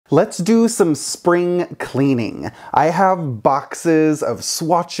Let's do some spring cleaning. I have boxes of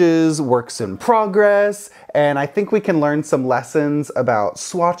swatches, works in progress, and I think we can learn some lessons about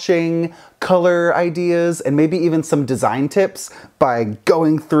swatching, color ideas, and maybe even some design tips by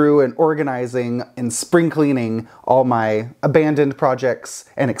going through and organizing and spring cleaning all my abandoned projects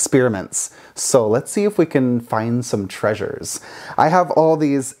and experiments. So let's see if we can find some treasures. I have all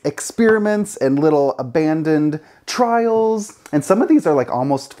these experiments and little abandoned trials, and some of these are like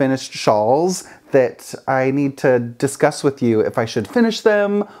almost finished shawls that I need to discuss with you if I should finish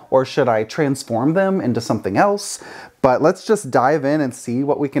them or should I transform them into something else. But let's just dive in and see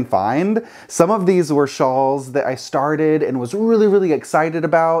what we can find. Some of these were shawls that I started and was really excited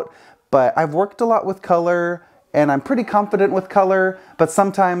about, but I've worked a lot with color and I'm pretty confident with color, but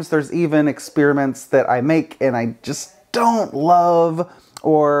sometimes there's even experiments that I make and I just don't love,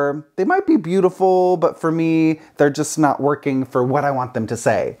 or they might be beautiful, but for me, they're just not working for what I want them to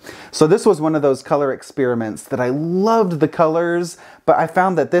say. So this was one of those color experiments that I loved the colors, but I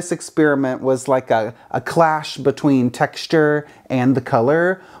found that this experiment was like a clash between texture and the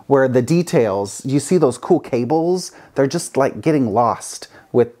color, where the details, you see those cool cables, they're just like getting lost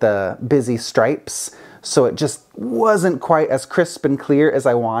with the busy stripes. So it just wasn't quite as crisp and clear as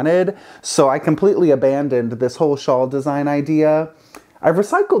I wanted. So I completely abandoned this whole shawl design idea. I've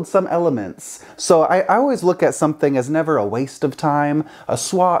recycled some elements, so I always look at something as never a waste of time. A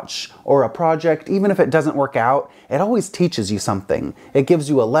swatch or a project, even if it doesn't work out, it always teaches you something. It gives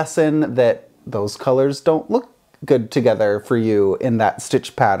you a lesson that those colors don't look good together for you in that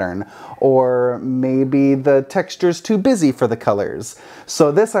stitch pattern, or maybe the texture's too busy for the colors.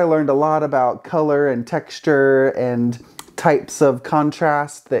 So this, I learned a lot about color and texture and types of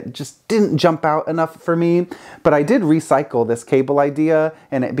contrast that just didn't jump out enough for me. But I did recycle this cable idea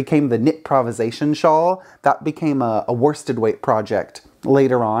and it became the knit-provisation shawl. That became a worsted weight project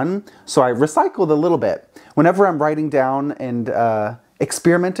later on. So I recycled a little bit. Whenever I'm writing down and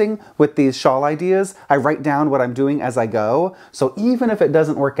experimenting with these shawl ideas, I write down what I'm doing as I go. So even if it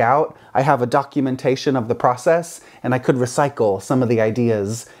doesn't work out, I have a documentation of the process and I could recycle some of the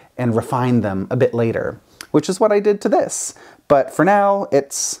ideas and refine them a bit later, which is what I did to this. But for now,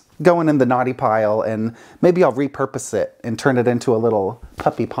 it's going in the naughty pile, and maybe I'll repurpose it and turn it into a little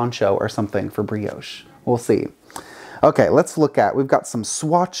puppy poncho or something for brioche. We'll see. Okay, let's look at, we've got some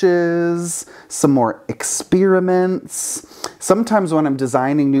swatches, some more experiments. Sometimes when I'm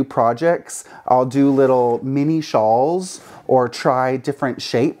designing new projects, I'll do little mini shawls or try different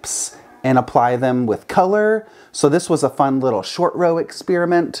shapes and apply them with color. So this was a fun little short row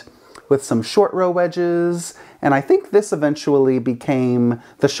experiment with some short row wedges, and I think this eventually became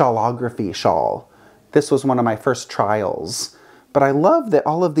the shawlography shawl. This was one of my first trials. But I love that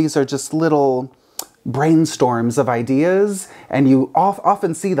all of these are just little brainstorms of ideas, and you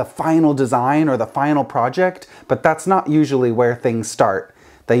often see the final design or the final project, but that's not usually where things start.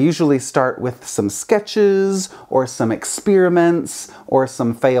 They usually start with some sketches or some experiments or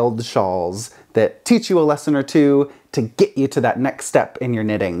some failed shawls that teach you a lesson or two to get you to that next step in your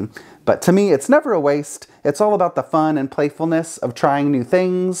knitting. But to me, it's never a waste. It's all about the fun and playfulness of trying new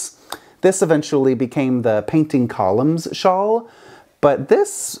things. This eventually became the painting columns shawl, but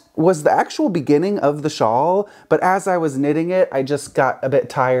this was the actual beginning of the shawl, but as I was knitting it, I just got a bit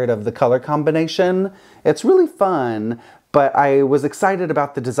tired of the color combination. It's really fun, but I was excited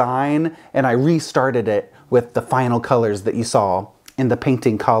about the design, and I restarted it with the final colors that you saw in the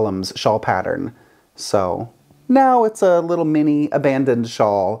painting columns shawl pattern. So now it's a little mini abandoned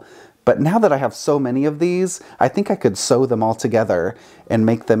shawl, but now that I have so many of these, I think I could sew them all together and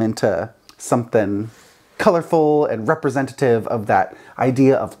make them into something colorful and representative of that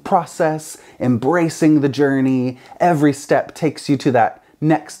idea of process, embracing the journey. Every step takes you to that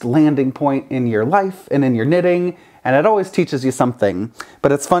next landing point in your life and in your knitting, and it always teaches you something.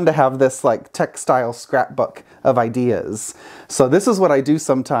 But it's fun to have this like textile scrapbook of ideas. So this is what I do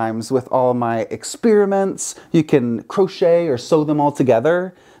sometimes with all my experiments. You can crochet or sew them all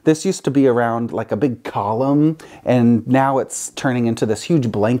together. This used to be around like a big column, and now it's turning into this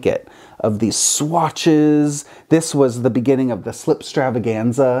huge blanket of these swatches. This was the beginning of the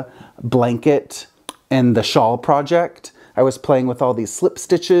Slipstravaganza blanket and the shawl project. I was playing with all these slip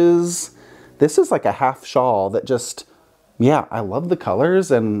stitches. This is like a half shawl that just, yeah, I love the colors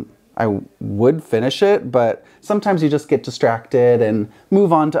and I would finish it, but sometimes you just get distracted and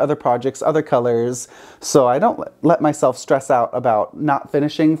move on to other projects, other colors. So I don't let myself stress out about not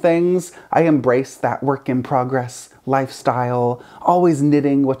finishing things. I embrace that work in progress lifestyle, always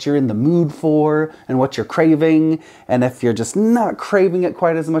knitting what you're in the mood for and what you're craving. And if you're just not craving it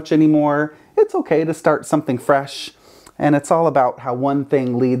quite as much anymore, it's okay to start something fresh and it's all about how one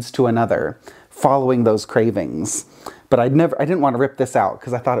thing leads to another, following those cravings. But I didn't want to rip this out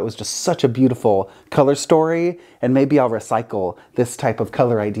because I thought it was just such a beautiful color story, and maybe I'll recycle this type of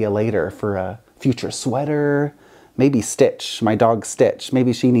color idea later for a future sweater. Maybe Stitch, my dog Stitch,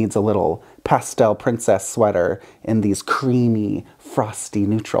 maybe she needs a little pastel princess sweater in these creamy, frosty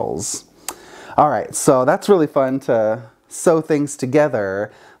neutrals. All right, so that's really fun to sew things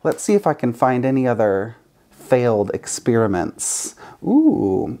together. Let's see if I can find any other failed experiments.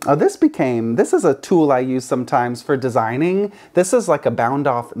 Ooh, oh, this is a tool I use sometimes for designing. This is like a bound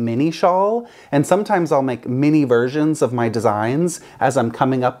off mini shawl, and sometimes I'll make mini versions of my designs as I'm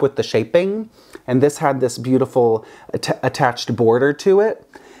coming up with the shaping. And this had this beautiful attached border to it.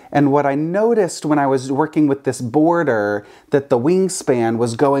 And what I noticed when I was working with this border, that the wingspan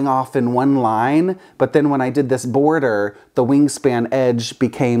was going off in one line, but then when I did this border, the wingspan edge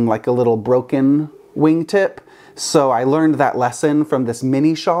became like a little broken wingtip. So I learned that lesson from this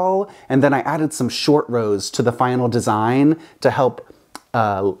mini shawl, and then I added some short rows to the final design to help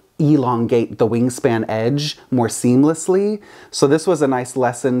elongate the wingspan edge more seamlessly. So this was a nice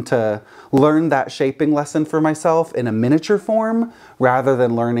lesson to learn that shaping lesson for myself in a miniature form, rather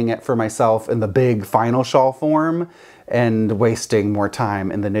than learning it for myself in the big final shawl form and wasting more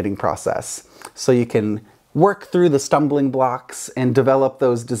time in the knitting process. So you can work through the stumbling blocks and develop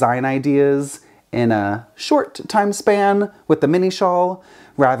those design ideas in a short time span with the mini shawl,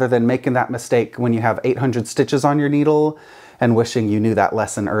 rather than making that mistake when you have 800 stitches on your needle and wishing you knew that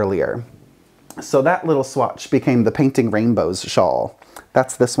lesson earlier. So that little swatch became the Painting Rainbows shawl.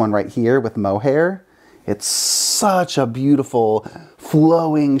 That's this one right here with mohair. It's such a beautiful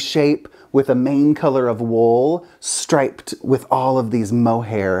flowing shape with a main color of wool striped with all of these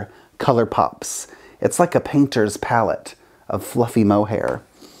mohair color pops. It's like a painter's palette of fluffy mohair.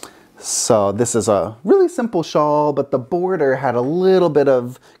 So this is a really simple shawl, but the border had a little bit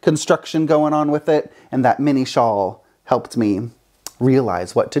of construction going on with it, and that mini shawl helped me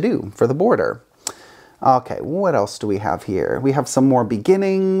realize what to do for the border. Okay, what else do we have here? We have some more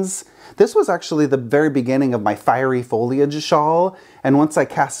beginnings. This was actually the very beginning of my fiery foliage shawl, and once I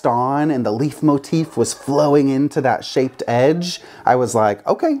cast on and the leaf motif was flowing into that shaped edge, I was like,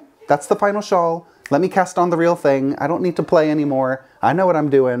 okay, that's the final shawl. Let me cast on the real thing. I don't need to play anymore. I know what I'm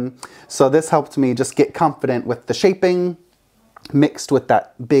doing. So this helped me just get confident with the shaping mixed with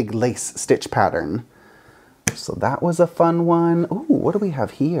that big lace stitch pattern. So that was a fun one. Ooh, what do we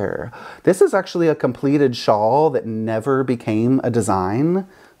have here? This is actually a completed shawl that never became a design.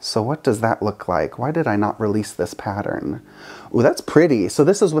 So what does that look like? Why did I not release this pattern? Ooh, that's pretty. So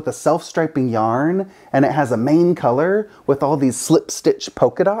this is with a self-striping yarn, and it has a main color with all these slip stitch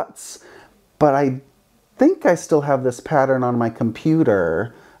polka dots. But I think I still have this pattern on my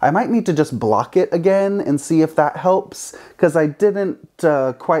computer. I might need to just block it again and see if that helps, because I didn't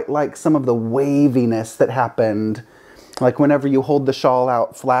quite like some of the waviness that happened. Like whenever you hold the shawl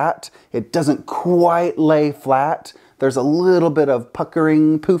out flat, it doesn't quite lay flat. There's a little bit of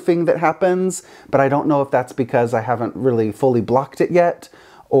puckering, poofing that happens, but I don't know if that's because I haven't really fully blocked it yet,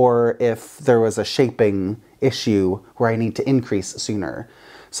 or if there was a shaping issue where I need to increase sooner.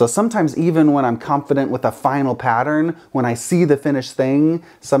 So sometimes even when I'm confident with a final pattern, when I see the finished thing,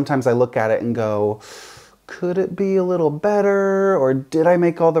 sometimes I look at it and go, could it be a little better? Or did I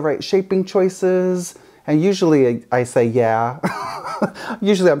make all the right shaping choices? And usually I say, yeah.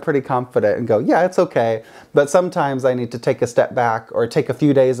 Usually I'm pretty confident and go, yeah, it's okay. But sometimes I need to take a step back or take a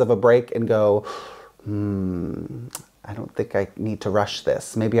few days of a break and go, I don't think I need to rush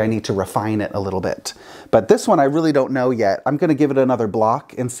this. Maybe I need to refine it a little bit. But this one I really don't know yet. I'm gonna give it another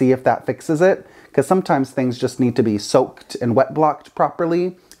block and see if that fixes it, because sometimes things just need to be soaked and wet blocked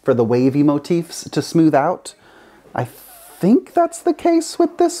properly for the wavy motifs to smooth out. I think that's the case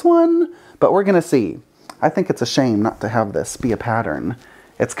with this one, but we're gonna see. I think it's a shame not to have this be a pattern.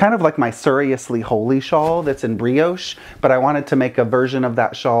 It's kind of like my Seriously Holy shawl that's in brioche, but I wanted to make a version of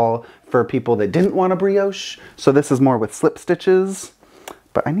that shawl for people that didn't want a brioche. So this is more with slip stitches,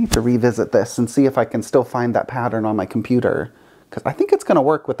 but I need to revisit this and see if I can still find that pattern on my computer, because I think it's gonna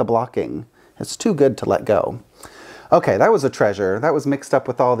work with the blocking. It's too good to let go. Okay, that was a treasure. That was mixed up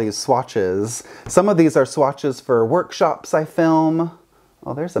with all these swatches. Some of these are swatches for workshops I film.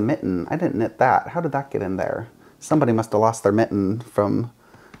 Oh, there's a mitten. I didn't knit that. How did that get in there? Somebody must have lost their mitten from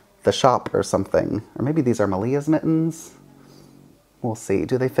the shop or something. Or maybe these are Malia's mittens. We'll see.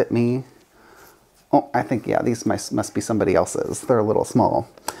 Do they fit me? Oh, I think, yeah, these must be somebody else's. They're a little small.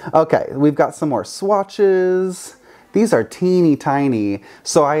 Okay, we've got some more swatches. These are teeny tiny.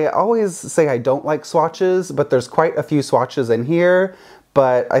 So I always say I don't like swatches, but there's quite a few swatches in here.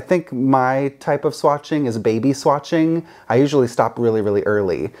 but I think my type of swatching is baby swatching. I usually stop really, really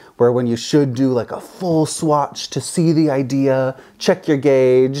early, where when you should do like a full swatch to see the idea, check your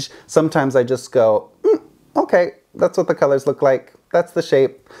gauge, sometimes I just go, okay, that's what the colors look like, that's the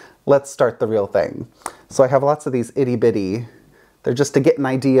shape, let's start the real thing. So I have lots of these itty bitty. They're just to get an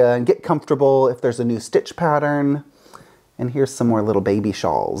idea and get comfortable if there's a new stitch pattern. And here's some more little baby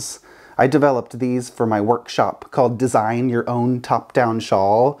shawls. I developed these for my workshop called Design Your Own Top-Down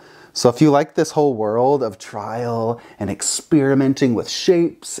Shawl. So if you like this whole world of trial and experimenting with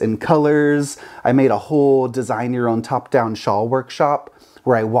shapes and colors, I made a whole Design Your Own Top-Down Shawl workshop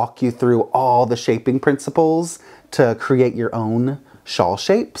where I walk you through all the shaping principles to create your own shawl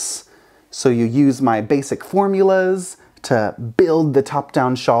shapes. So you use my basic formulas to build the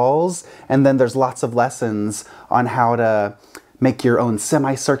top-down shawls, and then there's lots of lessons on how to make your own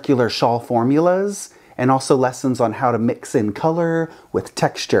semicircular shawl formulas, and also lessons on how to mix in color with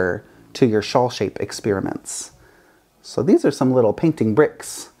texture to your shawl shape experiments. So these are some little painting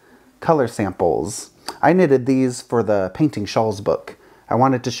bricks, color samples. I knitted these for the Painting Shawls book. I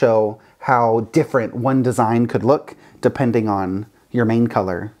wanted to show how different one design could look depending on your main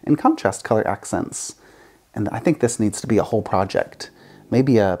color and contrast color accents. And I think this needs to be a whole project.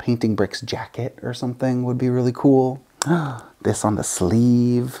 Maybe a Painting Bricks jacket or something would be really cool. This on the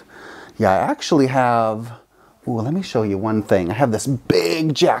sleeve. Yeah, I actually have, let me show you one thing. I have this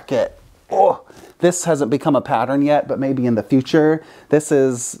big jacket. Oh, this hasn't become a pattern yet, but maybe in the future. This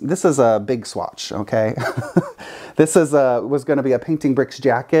is a big swatch, okay? This was gonna be a Painting Bricks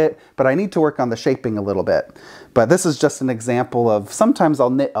jacket, but I need to work on the shaping a little bit. But this is just an example of, sometimes I'll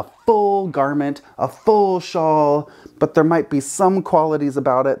knit a full garment, a full shawl, but there might be some qualities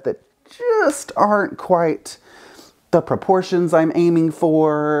about it that just aren't quite the proportions I'm aiming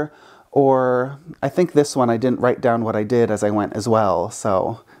for, or I think this one I didn't write down what I did as I went as well,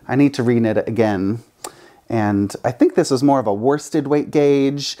 so I need to reknit it again. And I think this is more of a worsted weight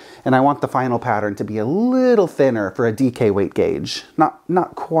gauge, and I want the final pattern to be a little thinner for a DK weight gauge,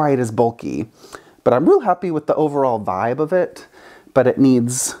 not quite as bulky. But I'm real happy with the overall vibe of it, but it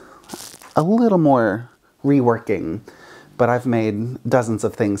needs a little more reworking. But I've made dozens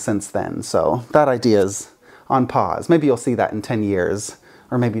of things since then, so that idea is on pause. Maybe you'll see that in 10 years,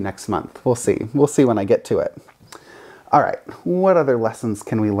 or maybe next month. We'll see. We'll see when I get to it. All right, what other lessons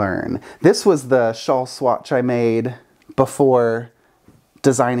can we learn? This was the shawl swatch I made before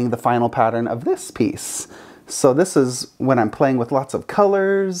designing the final pattern of this piece. So this is when I'm playing with lots of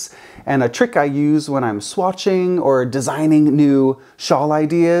colors, and a trick I use when I'm swatching or designing new shawl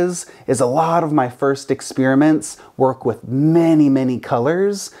ideas is a lot of my first experiments work with many, many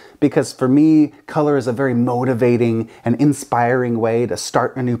colors, because for me, color is a very motivating and inspiring way to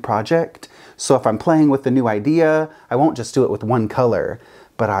start a new project. So if I'm playing with a new idea, I won't just do it with one color,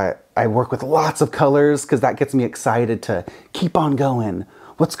 but I work with lots of colors because that gets me excited to keep on going.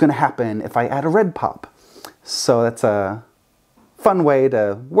 What's going to happen if I add a red pop? So that's a fun way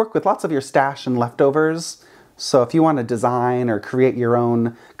to work with lots of your stash and leftovers. So if you want to design or create your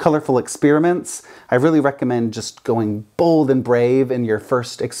own colorful experiments, I really recommend just going bold and brave in your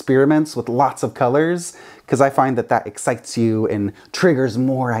first experiments with lots of colors, because I find that that excites you and triggers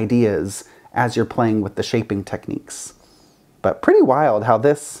more ideas as you're playing with the shaping techniques. But pretty wild how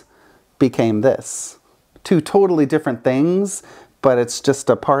this became this. Two totally different things, but it's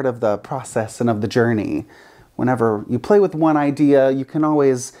just a part of the process and of the journey. Whenever you play with one idea, you can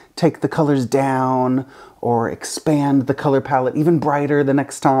always take the colors down or expand the color palette even brighter the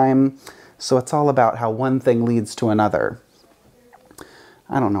next time. So it's all about how one thing leads to another.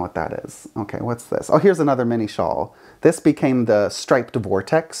 I don't know what that is. Okay, what's this? Oh, here's another mini shawl. This became the striped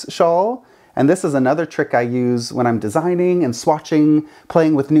vortex shawl. And this is another trick I use when I'm designing and swatching,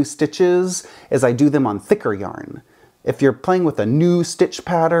 playing with new stitches, is I do them on thicker yarn. If you're playing with a new stitch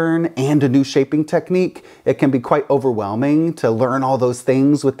pattern and a new shaping technique, it can be quite overwhelming to learn all those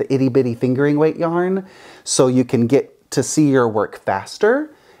things with the itty bitty fingering weight yarn. So you can get to see your work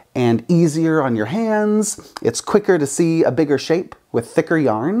faster and easier on your hands. It's quicker to see a bigger shape with thicker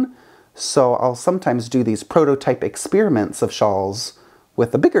yarn. So I'll sometimes do these prototype experiments of shawls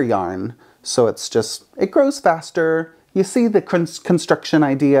with a bigger yarn. So it grows faster. You see the construction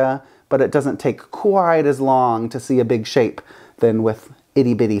idea, but it doesn't take quite as long to see a big shape than with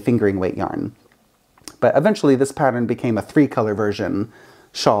itty bitty fingering weight yarn. But eventually this pattern became a 3-color version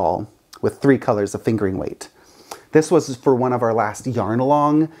shawl with 3 colors of fingering weight. This was for one of our last yarn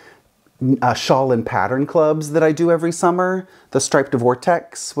along shawl and pattern clubs that I do every summer. The Striped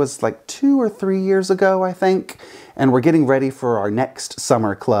Vortex was like 2 or 3 years ago, I think. And we're getting ready for our next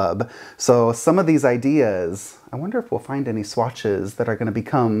summer club. So some of these ideas, I wonder if we'll find any swatches that are going to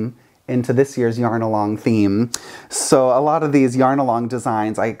become into this year's Yarn Along theme. So a lot of these Yarn Along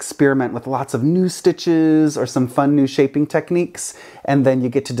designs, I experiment with lots of new stitches or some fun new shaping techniques, and then you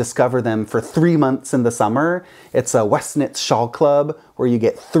get to discover them for 3 months in the summer. It's a Westknits Shawl Club where you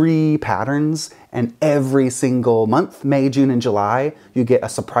get 3 patterns, and every single month, May, June, and July, you get a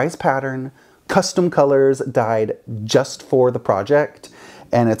surprise pattern, custom colors dyed just for the project.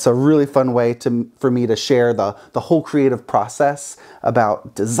 And it's a really fun way for me to share the whole creative process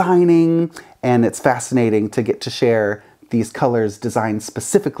about designing, and it's fascinating to get to share these colors designed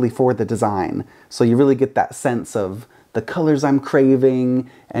specifically for the design. So you really get that sense of the colors I'm craving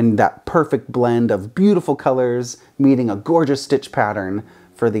and that perfect blend of beautiful colors meeting a gorgeous stitch pattern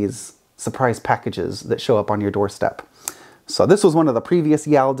for these surprise packages that show up on your doorstep. So this was one of the previous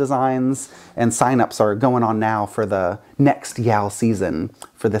YAL designs, and signups are going on now for the next YAL season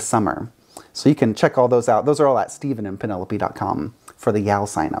for this summer. So you can check all those out. Those are all at stephenandpenelope.com for the YAL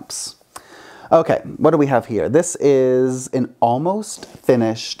signups. Okay, what do we have here? This is an almost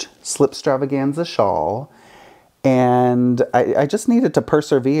finished Slipstravaganza shawl, and I just needed to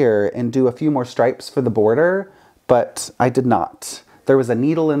persevere and do a few more stripes for the border, but I did not. There was a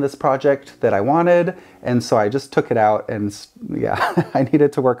needle in this project that I wanted, and so I just took it out, and yeah, I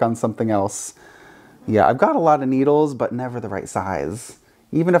needed to work on something else. Yeah, I've got a lot of needles, but never the right size.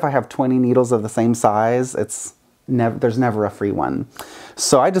 Even if I have 20 needles of the same size, there's never a free one.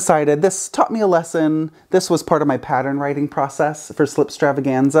 So I decided this taught me a lesson. This was part of my pattern writing process for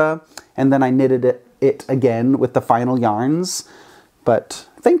Slipstravaganza, and then I knitted it again with the final yarns. But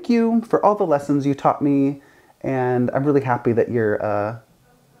thank you for all the lessons you taught me. And I'm really happy that you're a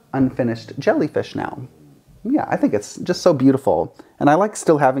unfinished jellyfish now. Yeah, I think it's just so beautiful. And I like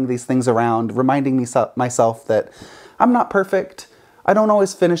still having these things around, reminding myself that I'm not perfect. I don't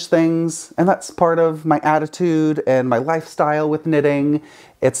always finish things, and that's part of my attitude and my lifestyle with knitting.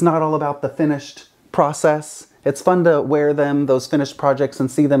 It's not all about the finished process. It's fun to wear those finished projects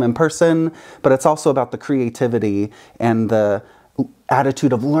and see them in person, but it's also about the creativity and the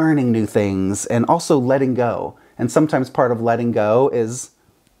attitude of learning new things and also letting go. And sometimes part of letting go is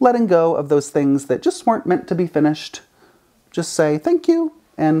letting go of those things that just weren't meant to be finished. Just say thank you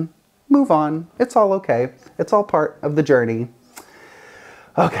and move on. It's all okay. It's all part of the journey.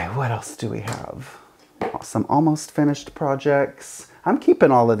 Okay, what else do we have? Some almost finished projects. I'm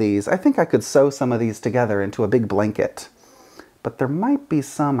keeping all of these. I think I could sew some of these together into a big blanket, but there might be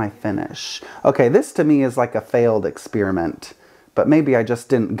some I finish. Okay, this to me is like a failed experiment, but maybe I just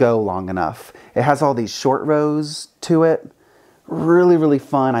didn't go long enough. It has all these short rows to it. Really, really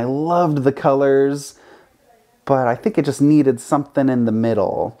fun. I loved the colors, but I think it just needed something in the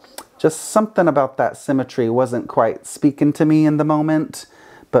middle. Just something about that symmetry wasn't quite speaking to me in the moment,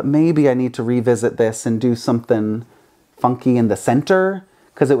 but maybe I need to revisit this and do something funky in the center,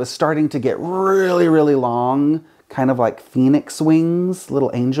 because it was starting to get really, really long, kind of like phoenix wings, little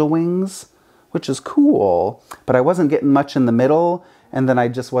angel wings, which is cool, but I wasn't getting much in the middle, and then I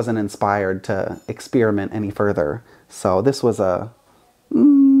just wasn't inspired to experiment any further. So this was a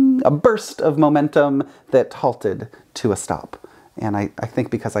burst of momentum that halted to a stop. And I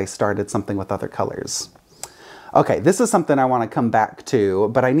think because I started something with other colors. Okay, this is something I want to come back to,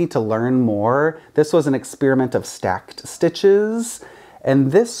 but I need to learn more. This was an experiment of stacked stitches,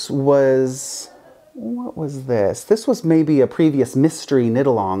 and this was, what was this? This was maybe a previous mystery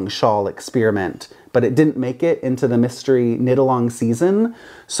knit-along shawl experiment, but it didn't make it into the mystery knit-along season.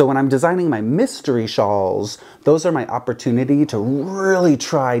 So when I'm designing my mystery shawls, those are my opportunity to really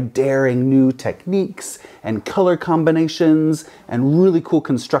try daring new techniques and color combinations and really cool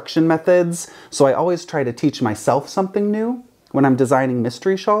construction methods. So I always try to teach myself something new when I'm designing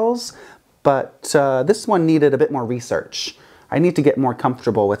mystery shawls, but this one needed a bit more research. I need to get more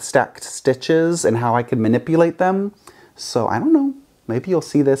comfortable with stacked stitches and how I can manipulate them. So I don't know, maybe you'll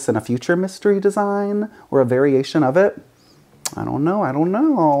see this in a future mystery design or a variation of it. I don't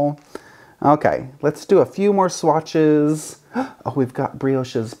know. Okay, let's do a few more swatches. Oh, we've got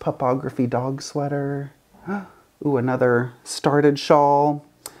Brioche's Pupography dog sweater. Ooh, another started shawl.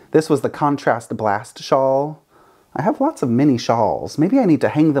 This was the Contrast Blast shawl. I have lots of mini shawls. Maybe I need to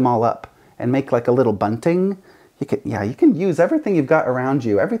hang them all up and make like a little bunting. You can use everything you've got around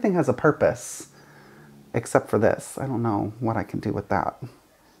you. Everything has a purpose, except for this. I don't know what I can do with that.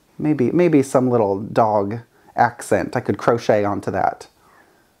 Maybe some little dog accent. I could crochet onto that.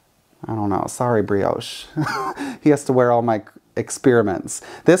 I don't know. Sorry, Brioche. He has to wear all my experiments.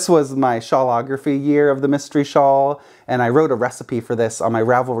 This was my shawlography year of the mystery shawl, and I wrote a recipe for this on my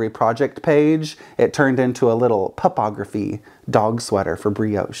Ravelry project page. It turned into a little pupography dog sweater for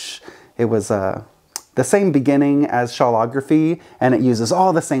brioche. It was the same beginning as shawlography, and it uses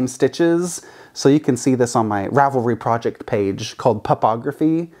all the same stitches. So you can see this on my Ravelry project page called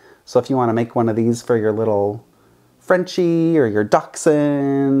Pupography. So if you want to make one of these for your little Frenchie or your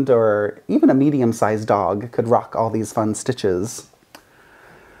dachshund or even a medium-sized dog could rock all these fun stitches.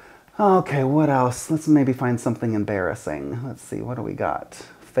 Okay, what else? Let's maybe find something embarrassing. Let's see, what do we got?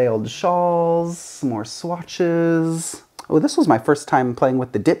 Failed shawls, some more swatches. Oh, this was my first time playing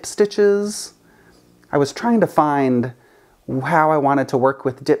with the dip stitches. I was trying to find how I wanted to work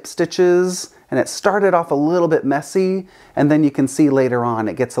with dip stitches, and it started off a little bit messy, and then you can see later on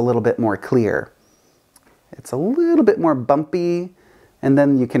it gets a little bit more clear. It's a little bit more bumpy, and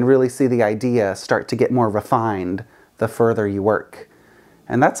then you can really see the idea start to get more refined the further you work.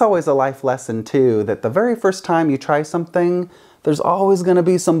 And that's always a life lesson too, that the very first time you try something, there's always going to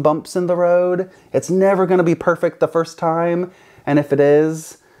be some bumps in the road. It's never going to be perfect the first time, and if it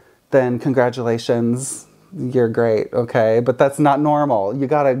is, then congratulations, you're great, okay? But that's not normal. You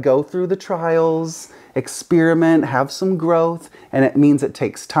gotta go through the trials, experiment, have some growth, and it means it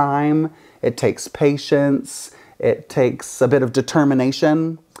takes time, it takes patience, it takes a bit of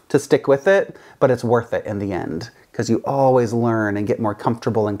determination to stick with it, but it's worth it in the end, because you always learn and get more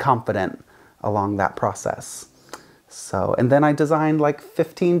comfortable and confident along that process. So, and then I designed like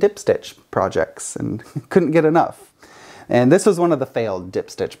 15 dip stitch projects and couldn't get enough. And this was one of the failed dip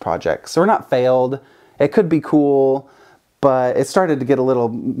stitch projects. Or not failed, it could be cool, but it started to get a little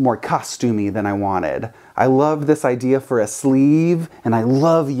more costumey than I wanted. I loved this idea for a sleeve, and I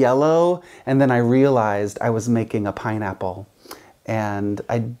love yellow, and then I realized I was making a pineapple. And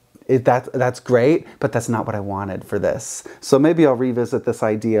that's great, but that's not what I wanted for this. So maybe I'll revisit this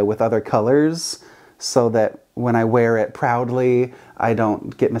idea with other colors so that when I wear it proudly, I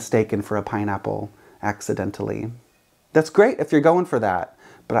don't get mistaken for a pineapple accidentally. That's great if you're going for that,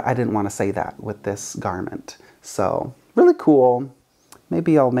 but I didn't want to say that with this garment. So really cool.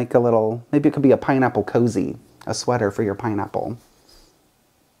 Maybe I'll make a little, maybe it could be a pineapple cozy, a sweater for your pineapple.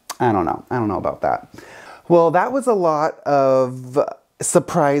 I don't know. I don't know about that. Well, that was a lot of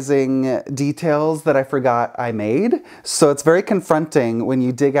surprising details that I forgot I made. So it's very confronting when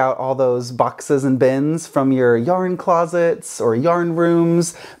you dig out all those boxes and bins from your yarn closets or yarn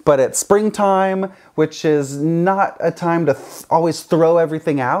rooms, but it's springtime, which is not a time to always throw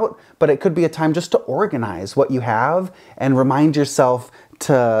everything out, but it could be a time just to organize what you have and remind yourself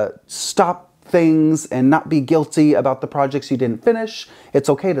to stop things and not be guilty about the projects you didn't finish. It's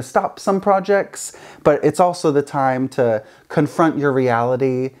okay to stop some projects, but it's also the time to confront your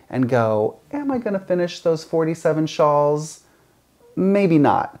reality and go, am I going to finish those 47 shawls? Maybe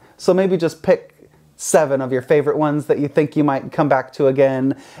not. So maybe just pick 7 of your favorite ones that you think you might come back to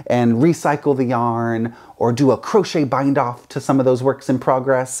again and recycle the yarn, or do a crochet bind off to some of those works in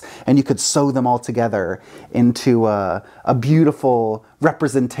progress, and you could sew them all together into a beautiful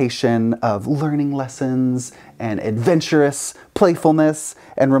representation of learning lessons and adventurous playfulness,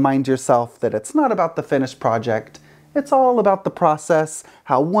 and remind yourself that it's not about the finished project. It's all about the process,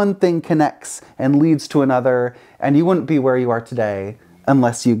 how one thing connects and leads to another, and you wouldn't be where you are today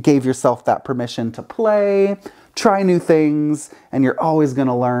unless you gave yourself that permission to play, try new things, and you're always going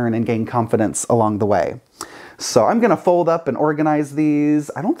to learn and gain confidence along the way. So I'm going to fold up and organize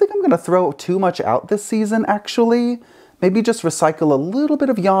these. I don't think I'm going to throw too much out this season, actually. Maybe just recycle a little bit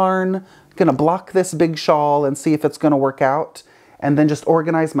of yarn. I'm going to block this big shawl and see if it's going to work out. And then just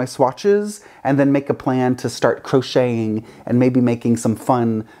organize my swatches, and then make a plan to start crocheting and maybe making some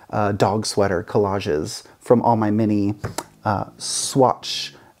fun dog sweater collages from all my mini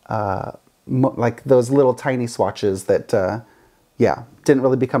swatch, like those little tiny swatches that, yeah, didn't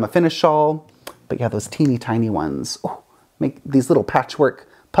really become a finished shawl, but yeah, those teeny tiny ones. Oh, make these little patchwork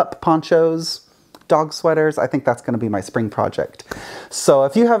pup ponchos, dog sweaters. I think that's going to be my spring project. So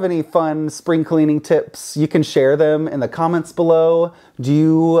if you have any fun spring cleaning tips, you can share them in the comments below. Do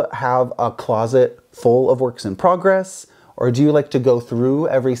you have a closet full of works in progress? Or do you like to go through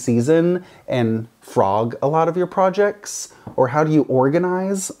every season and frog a lot of your projects? Or how do you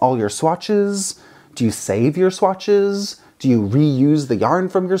organize all your swatches? Do you save your swatches? Do you reuse the yarn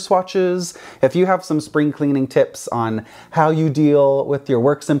from your swatches? If you have some spring cleaning tips on how you deal with your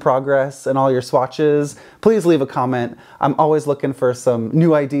works in progress and all your swatches, please leave a comment. I'm always looking for some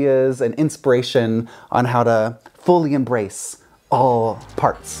new ideas and inspiration on how to fully embrace all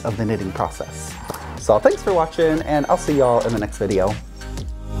parts of the knitting process. So thanks for watching, and I'll see y'all in the next video.